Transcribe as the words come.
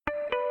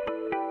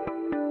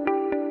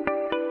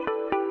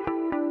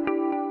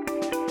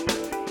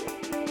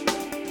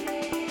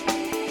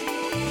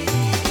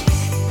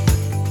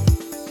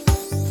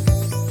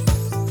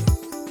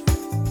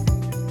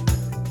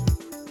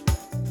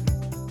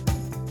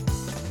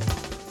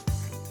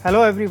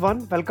Hello,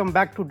 everyone. Welcome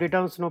back to Data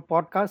on Snow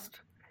podcast.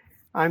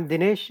 I'm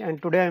Dinesh, and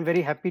today I'm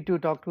very happy to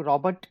talk to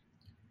Robert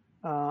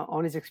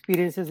on his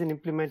experiences in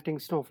implementing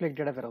Snowflake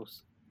Data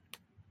Warehouse.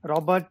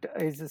 Robert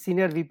is a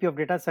senior VP of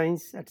Data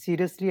Science at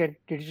Seriously and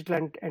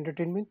Digital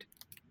Entertainment.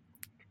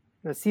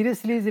 Now,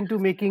 Seriously is into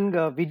making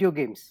video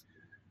games,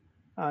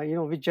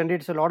 which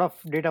generates a lot of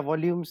data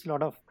volumes, a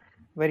lot of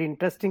very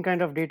interesting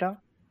kind of data.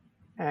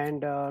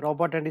 And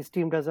Robert and his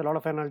team does a lot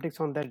of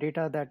analytics on that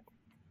data that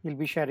he'll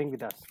be sharing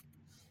with us.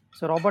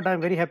 So, Robert, I'm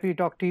very happy to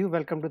talk to you.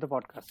 Welcome to the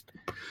podcast.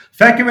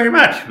 Thank you very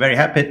much. Very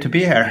happy to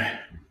be here.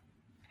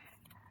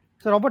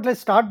 So, Robert,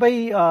 let's start by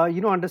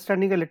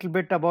understanding a little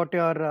bit about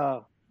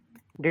your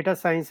data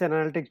science and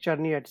analytics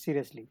journey at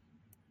Seriously.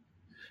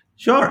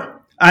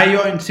 Sure. I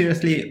joined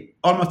Seriously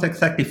almost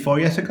exactly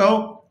 4 years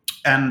ago,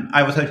 and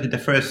I was actually the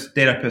first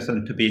data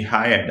person to be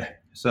hired.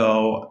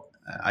 So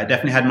I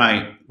definitely had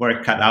my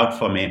work cut out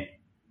for me.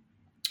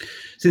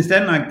 Since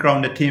then, I've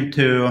grown the team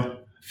to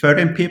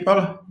 13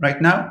 people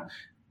right now,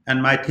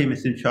 and my team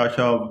is in charge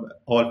of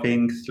all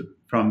things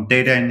from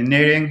data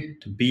engineering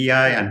to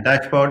BI and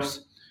dashboards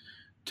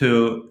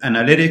to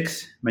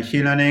analytics,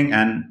 machine learning,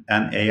 and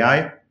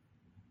AI.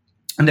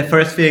 And the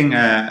first thing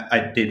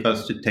I did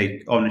was to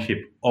take ownership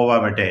of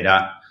our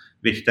data,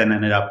 which then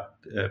ended up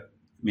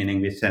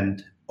meaning we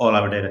sent all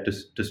our data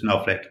to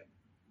Snowflake.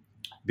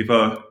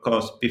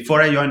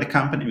 Before I joined the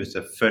company, it was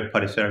a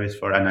third-party service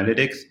for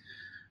analytics,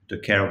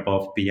 took care of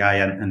both BI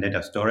and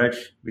data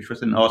storage, which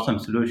was an awesome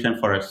solution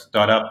for a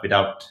startup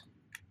without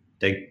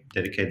the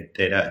dedicated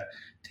data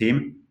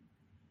team.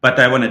 But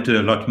I wanted to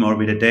do a lot more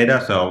with the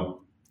data,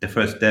 so the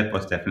first step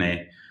was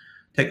definitely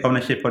take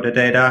ownership of the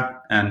data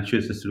and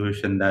choose a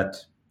solution that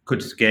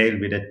could scale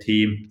with a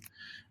team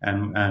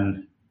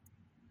and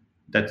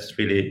that's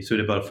really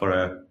suitable for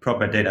a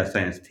proper data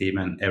science team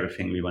and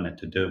everything we wanted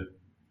to do.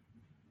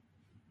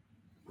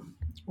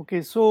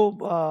 Okay,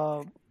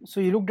 so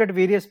you looked at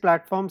various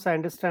platforms. I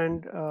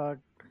understand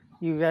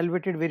you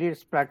evaluated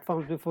various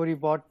platforms before you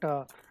bought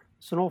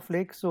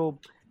Snowflake. So,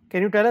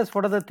 can you tell us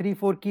what are the 3,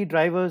 4 key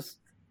drivers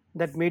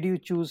that made you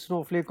choose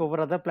Snowflake over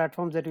other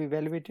platforms that you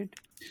evaluated?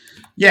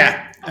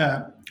 Yeah.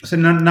 So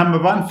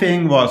number one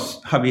thing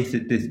was how easy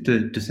it is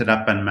to set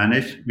up and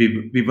manage.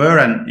 We were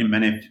and in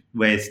many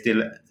ways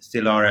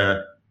still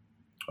are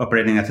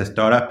operating as a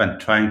startup and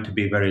trying to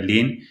be very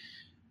lean.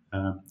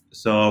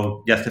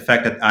 So just the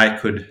fact that I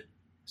could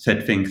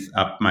set things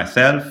up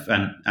myself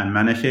and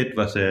manage it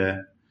was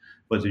a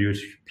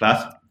huge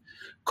plus.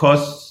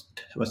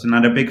 Cost was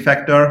another big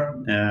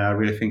factor. I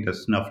really think that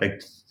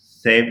Snowflake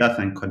saved us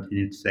and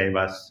continued to save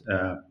us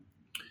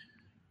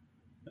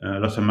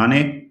lots of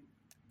money.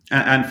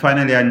 And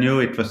finally, I knew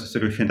it was a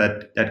solution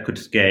that could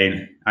scale.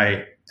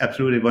 I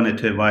absolutely wanted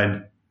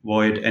to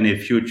avoid any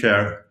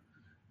future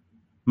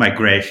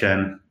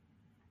migration.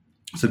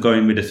 So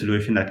going with a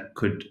solution that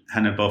could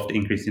handle both the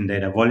increase in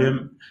data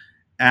volume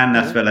and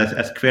as well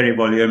as query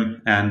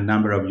volume and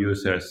number of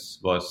users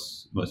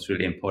was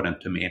really important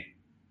to me.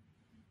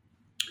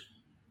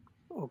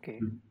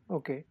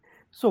 Okay.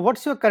 So,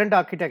 what's your current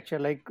architecture?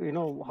 Like,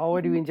 how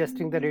are you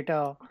ingesting the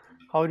data?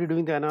 How are you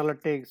doing the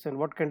analytics? And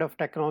what kind of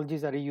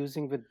technologies are you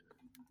using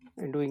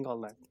in doing all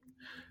that?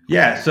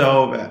 Yeah,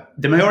 so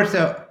the majority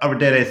of our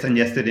data is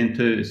ingested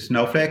into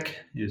Snowflake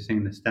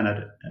using the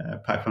standard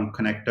Python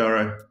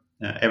connector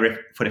every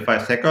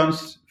 45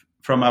 seconds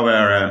from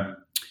our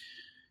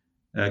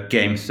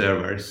game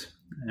servers.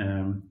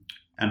 And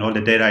all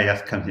the data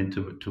just comes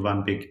into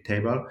one big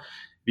table.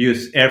 We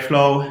use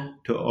Airflow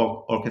to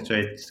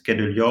orchestrate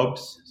scheduled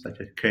jobs, such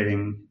as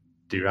creating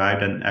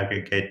derived and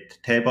aggregate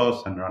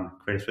tables and run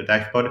queries for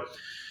dashboard.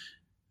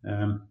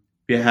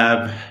 We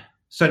have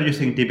started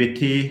using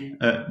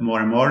dbt more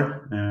and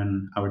more,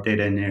 and our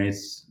data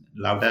engineers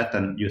love that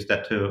and use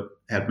that to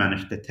help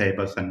manage the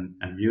tables and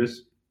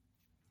views.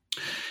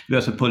 We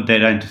also pull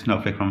data into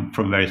Snowflake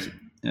from various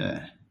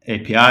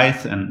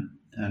APIs and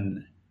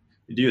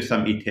we do use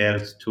some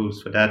ETLs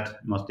tools for that,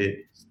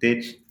 mostly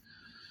Stitch.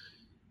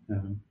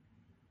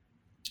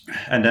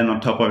 And then on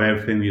top of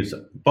everything, we use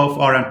both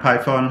R and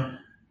Python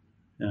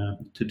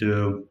to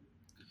do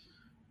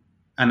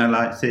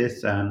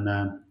analysis and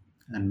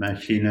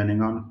machine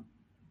learning on.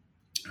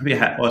 We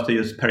also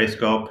use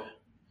Periscope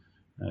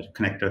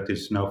connector to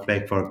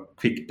Snowflake for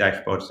quick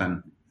dashboards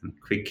and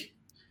quick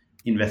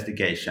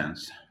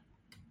investigations.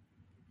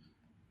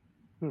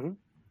 Mm-hmm.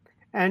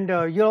 And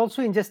you're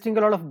also ingesting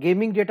a lot of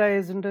gaming data,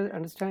 isn't it?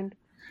 Understand?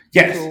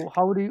 Yes.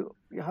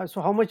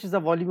 So how much is the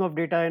volume of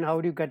data, and how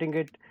are you getting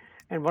it,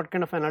 and what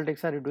kind of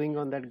analytics are you doing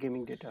on that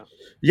gaming data?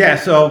 Yeah.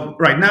 So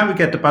right now we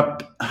get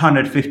about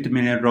 150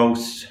 million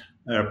rows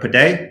per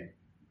day,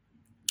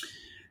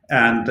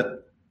 and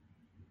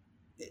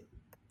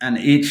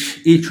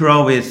each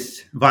row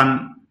is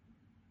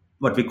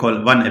what we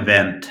call one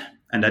event,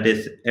 and that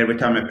is every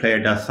time a player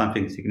does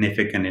something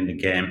significant in the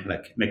game,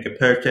 like make a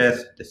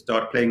purchase, they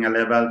start playing a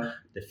level,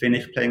 they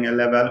finish playing a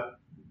level,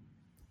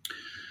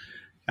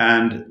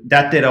 and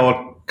that data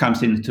all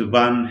comes into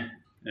one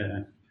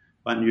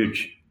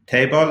huge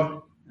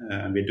table,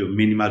 We do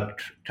minimal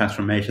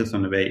transformations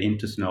on the way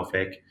into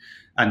Snowflake,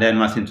 and then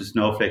once into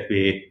Snowflake,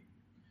 we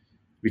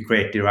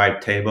create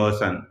derived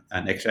tables and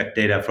extract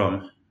data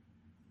from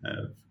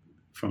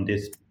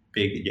this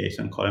big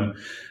JSON column,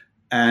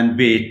 and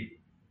we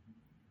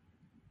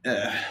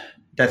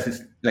that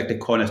is like the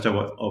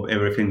cornerstone of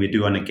everything we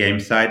do on the game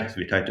side. So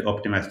we try to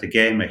optimize the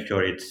game, make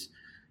sure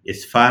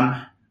it's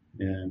fun.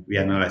 We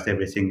analyze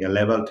every single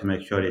level to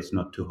make sure it's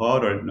not too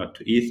hard or not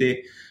too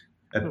easy.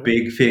 A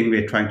big thing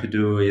we're trying to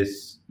do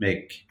is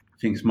make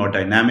things more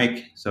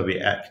dynamic. So we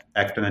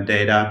act on the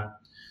data,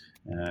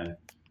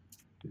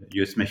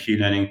 use machine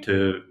learning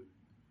to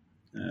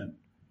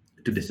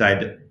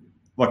decide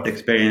what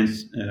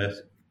experience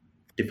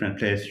different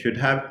players should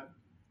have,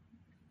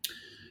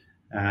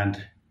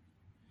 and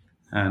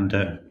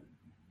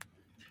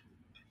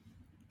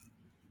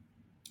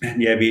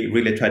yeah, we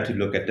really try to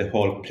look at the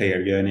whole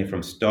player journey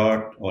from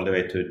start all the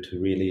way to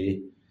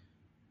really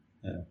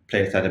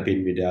players that have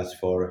been with us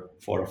for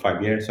 4 or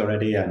 5 years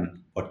already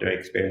and what their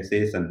experience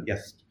is, and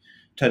just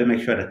try to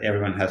make sure that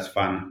everyone has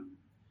fun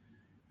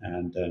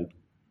and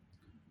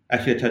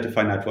actually try to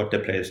find out what the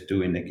players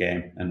do in the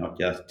game and not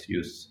just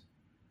use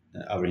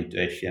our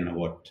intuition or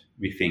what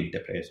we think the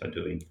players are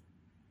doing.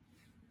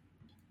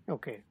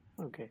 Okay.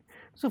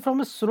 So from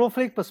a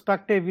Snowflake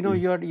perspective,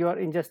 you are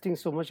ingesting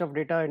so much of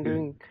data and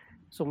doing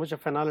so much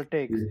of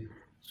analytics.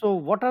 So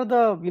what are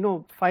the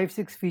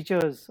 5-6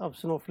 features of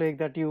Snowflake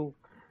that you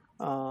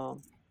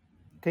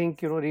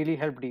think really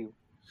helped you?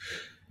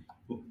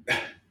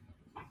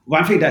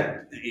 One thing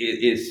that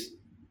is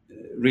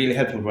really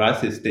helpful for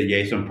us is the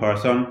JSON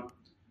person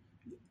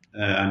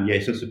and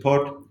JSON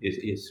support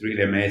is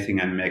really amazing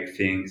and make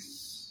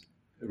things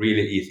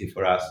really easy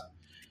for us.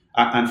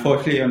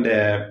 Unfortunately, on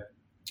the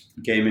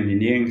game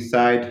engineering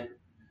side,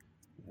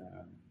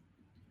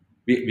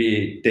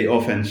 they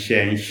often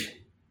change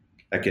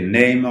like a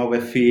name of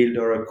a field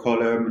or a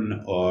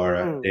column,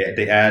 or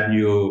they add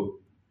new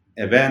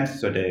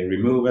events, or they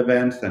remove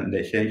events and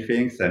they change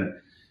things. And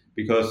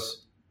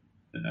because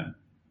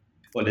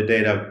all the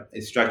data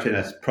is structured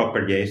as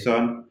proper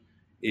JSON,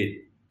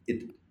 it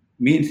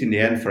means in the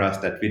end for us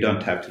that we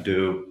don't have to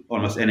do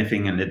almost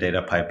anything in the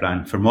data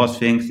pipeline. For most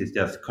things, it's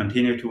just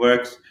continue to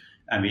work,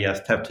 and we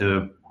just have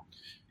to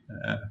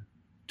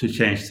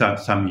change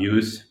some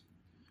views,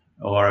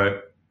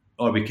 or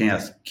we can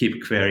just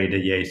keep query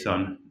the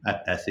JSON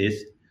as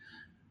is.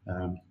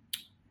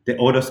 The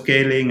auto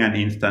scaling and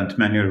instant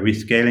manual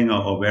rescaling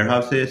of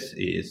warehouses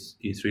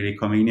is really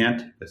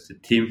convenient because the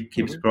team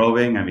keeps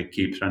growing and we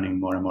keep running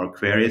more and more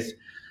queries.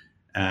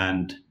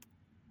 And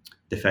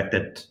the fact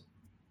that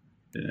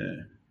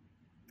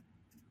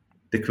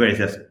the queries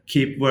just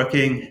keep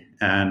working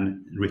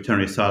and return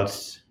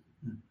results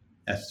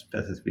as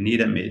fast as we need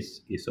them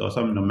is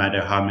awesome, no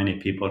matter how many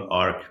people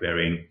are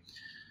querying.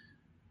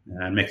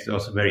 And makes it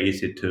also very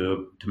easy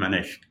to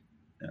manage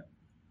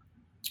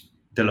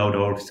the load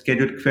of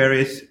scheduled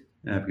queries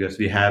because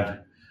we have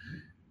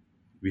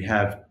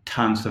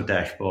tons of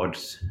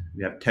dashboards.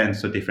 We have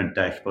tens of different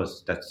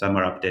dashboards that some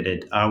are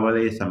updated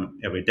hourly, some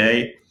every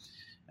day.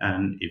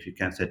 And if you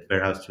can set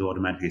warehouse to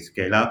automatically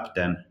scale up,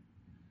 then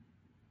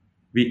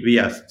we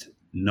just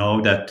know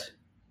that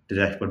the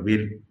dashboard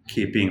will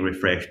keep being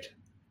refreshed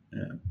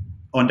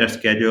on their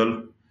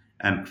schedule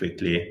and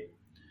quickly.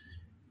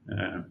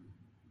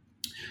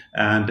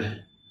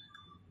 And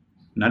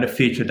another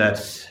feature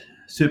that's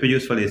super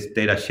useful is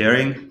data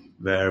sharing,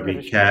 where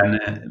we can,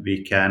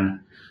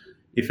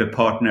 if a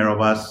partner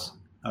of us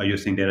are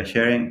using data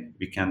sharing,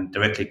 we can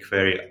directly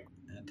query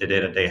the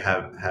data they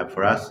have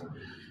for us,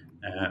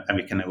 and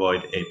we can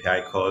avoid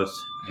API calls.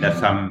 That's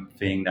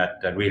something that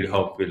I really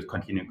hope will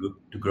continue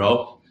to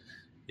grow.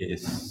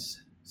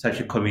 Is such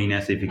a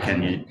convenience if you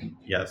can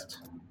just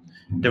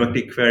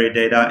directly query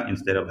data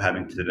instead of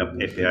having to set up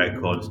API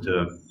calls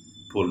to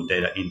pull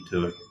data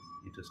into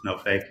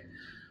Snowflake.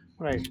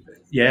 Right.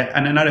 Yeah,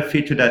 and another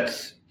feature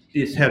that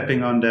is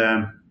helping on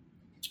that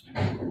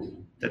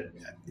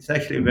is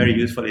actually very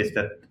useful is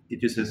that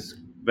it uses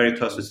very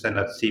close to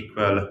standard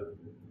SQL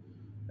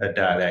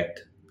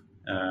dialect,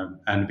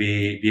 and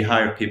we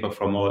hire people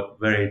from all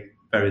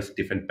various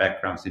different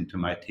backgrounds into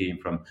my team,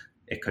 from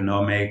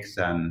economics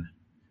and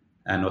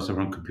also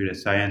from computer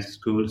science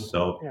schools.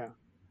 So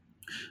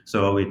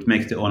it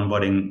makes the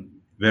onboarding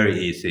very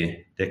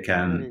easy. They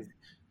can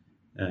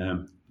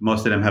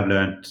most of them have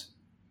learned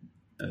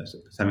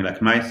something like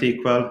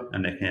MySQL,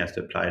 and they can just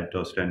apply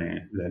those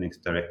learnings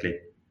directly.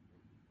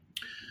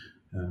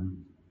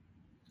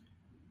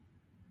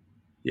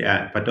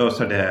 But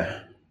those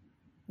are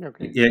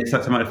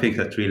some other things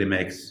that really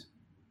makes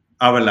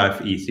our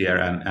life easier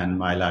and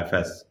my life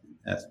as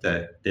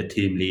the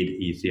team lead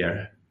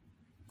easier.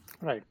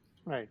 Right.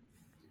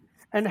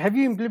 And have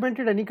you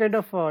implemented any kind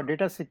of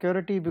data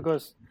security,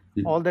 because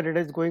all the data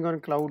is going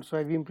on cloud? So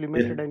have you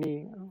implemented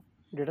any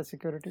data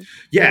security?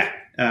 Yeah.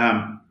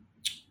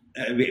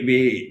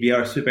 We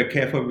are super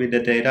careful with the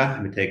data.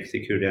 We take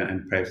security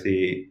and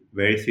privacy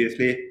very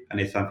seriously, and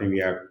it's something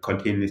we are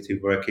continuously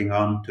working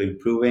on to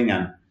improving,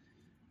 and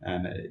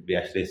we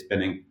actually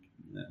spending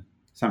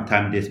some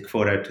time this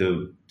quarter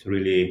to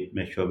really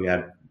make sure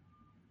uh,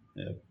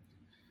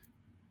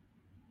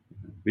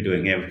 we're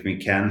doing everything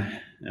we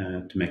can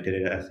to make the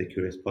data as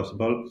secure as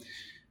possible.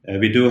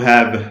 We do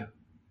have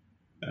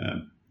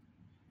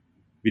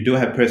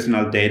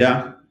personal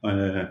data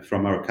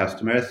from our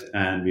customers,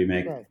 and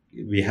Right.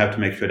 we have to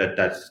make sure that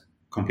that's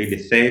completely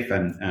safe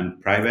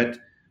and private.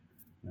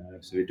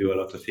 So we do a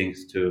lot of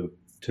things to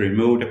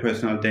remove the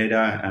personal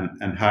data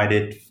and hide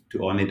it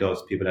to only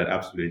those people that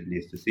absolutely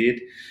needs to see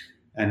it.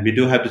 And we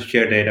do have to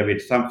share data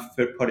with some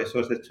third-party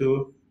sources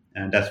too,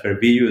 and that's where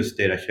we use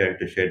data share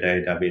to share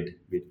data uh,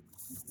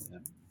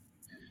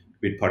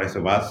 with parties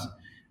of us,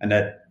 and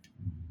that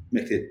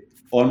makes it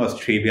almost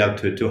trivial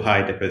to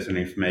hide the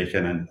personal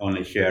information and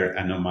only share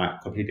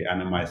completely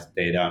anonymized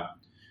data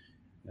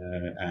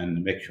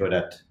and make sure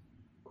that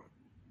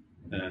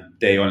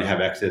they only have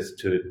access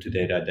to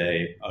data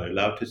they are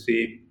allowed to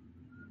see.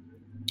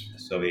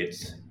 So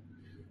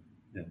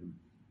um,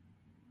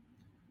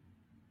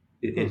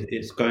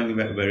 it's going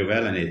very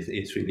well, and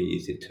it's really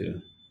easy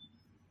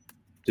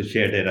to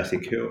share data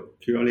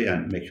securely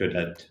and make sure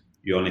that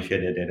you only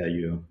share the data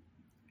you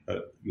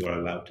are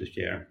allowed to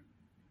share.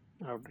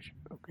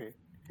 Okay.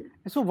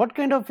 So, what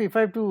kind of, if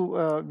I have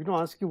to,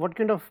 ask you, what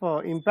kind of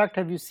impact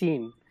have you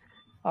seen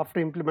after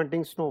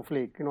implementing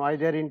Snowflake?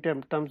 Either in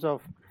terms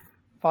of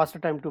faster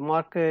time to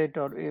market,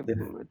 or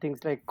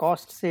things like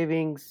cost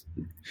savings,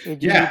 Yeah,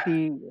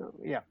 agility.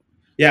 Yeah.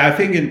 yeah. I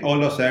think in all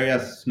those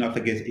areas,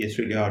 Snowflake is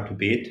really hard to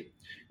beat.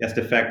 Just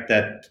the fact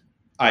that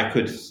I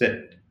could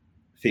set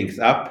things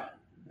up.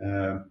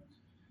 Uh,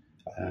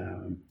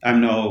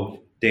 I'm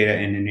no data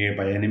engineer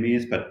by any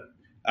means, but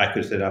I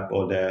could set up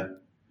all the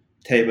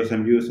tables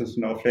and views on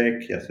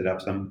Snowflake. I set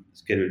up some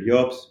scheduled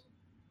jobs,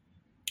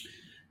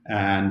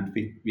 and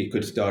we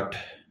could start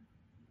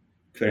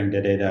querying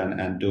the data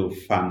and do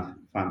fun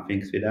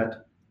things with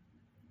that.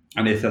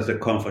 And it's just a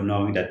comfort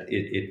knowing that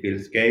it will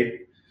scale.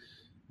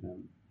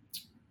 Um,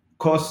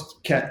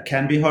 Cost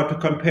can be hard to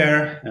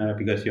compare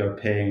because you're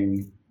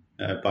paying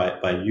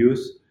by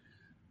use,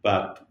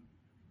 but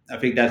I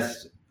think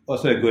that's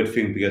also a good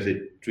thing because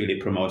it really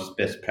promotes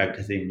best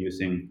practice in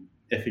using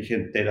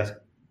efficient data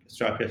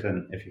structures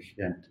and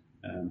efficient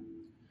um,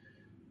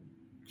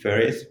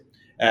 queries.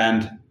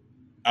 And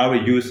our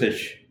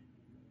usage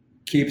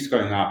keeps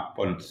going up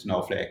on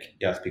Snowflake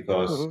just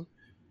because Hmm.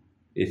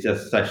 it's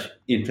just such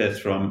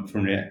interest from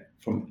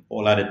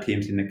all other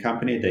teams in the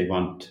company. They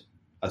want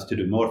us to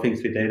do more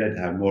things with data.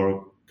 They have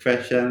more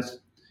questions,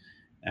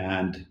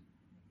 and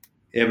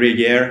every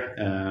year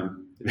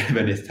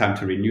when it's time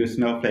to renew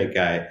Snowflake,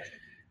 I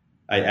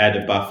add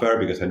a buffer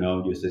because I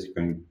know usage is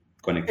going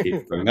to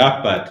keep going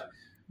up,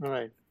 All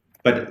right.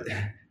 but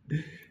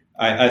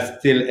I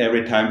still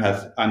every time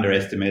has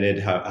underestimated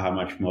how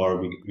much more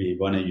we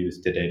want to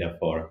use the data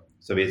for.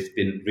 So it's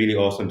been really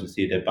awesome to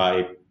see the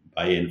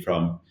buy-in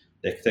from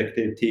the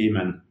executive team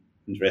and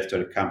the rest of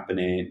the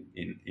company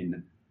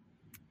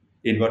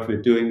in what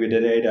we're doing with the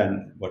data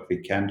and what we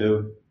can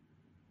do.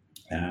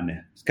 And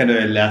it's kind of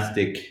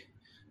elastic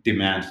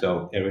demand.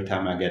 So every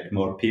time I get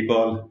more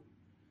people,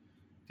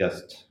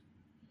 just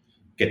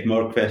get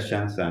more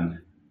questions, and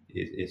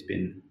it's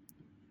been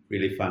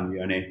really fun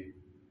journey.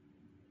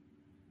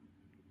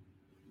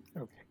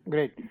 Okay.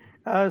 Great.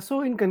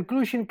 So, in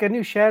conclusion, can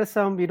you share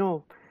some,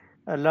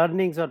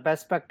 learnings or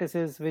best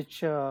practices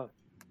which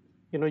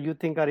you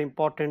think are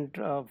important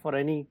for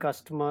any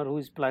customer who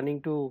is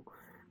planning to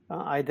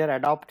either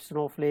adopt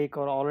Snowflake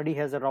or already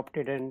has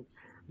adopted and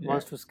Yeah.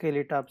 wants to scale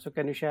it up? So,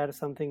 can you share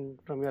something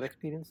from your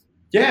experience?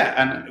 Yeah,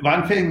 and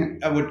one thing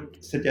I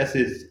would suggest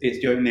is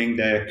joining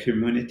the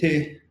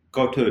community.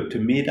 Go to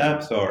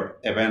meetups or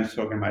events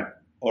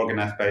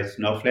organized by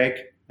Snowflake.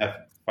 I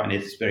find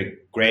it's very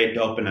great,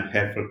 open, and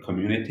helpful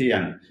community,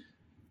 and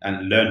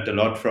learned a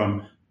lot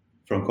from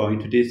going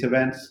to these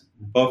events,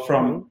 both Hmm.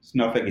 from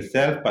Snowflake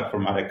itself, but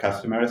from other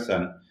customers,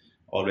 and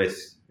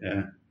always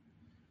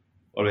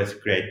always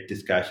great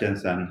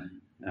discussions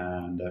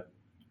and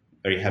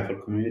very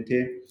helpful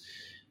community.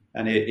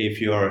 And if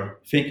you're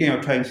thinking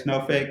of trying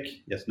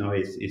Snowflake, just know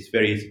it's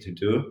very easy to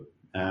do.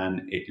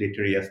 And it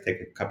literally just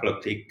takes a couple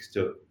of clicks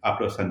to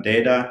upload some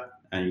data,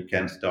 and you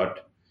can start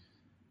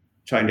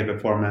trying the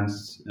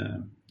performance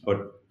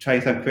or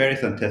trying some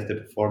queries and test the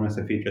performance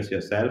and features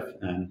yourself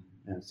and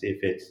see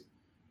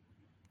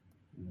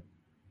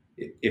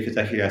if it's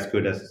actually as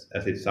good as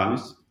it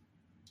sounds.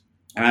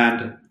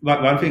 And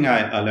one thing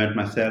I learned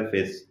myself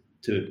is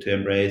to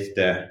embrace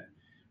the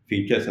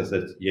features as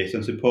a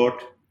JSON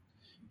support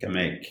can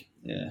make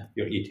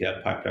your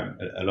ETL pipeline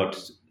a lot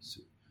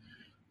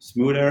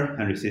smoother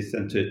and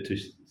resistant to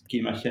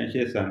schema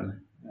changes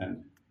and,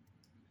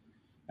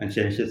 and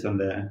changes on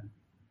the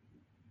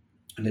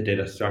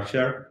data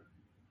structure.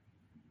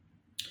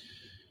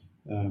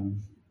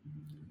 Um,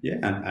 yeah,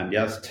 and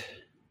just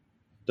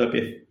don't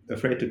be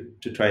afraid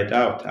to try it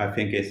out. I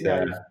think it's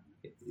Yeah.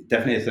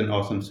 definitely it's an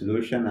awesome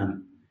solution,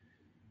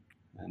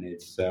 and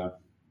it's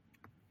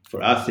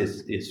for us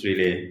it's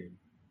really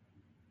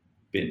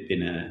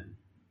been a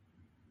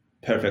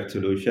perfect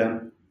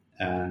solution.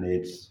 and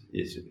it's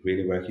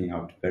really working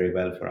out very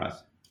well for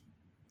us.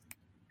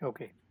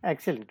 Okay,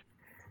 excellent.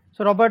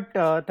 So, Robert,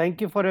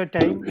 thank you for your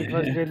time. It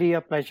was really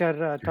a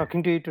pleasure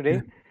talking to you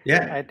today.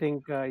 Yeah, I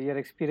think your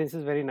experience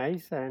is very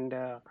nice, and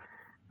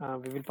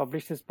we will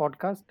publish this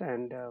podcast.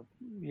 And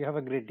you have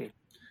a great day.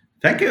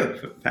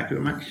 thank you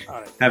very much.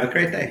 All right. Have a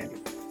great day.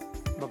 Thank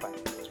you. Bye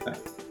bye.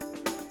 Bye.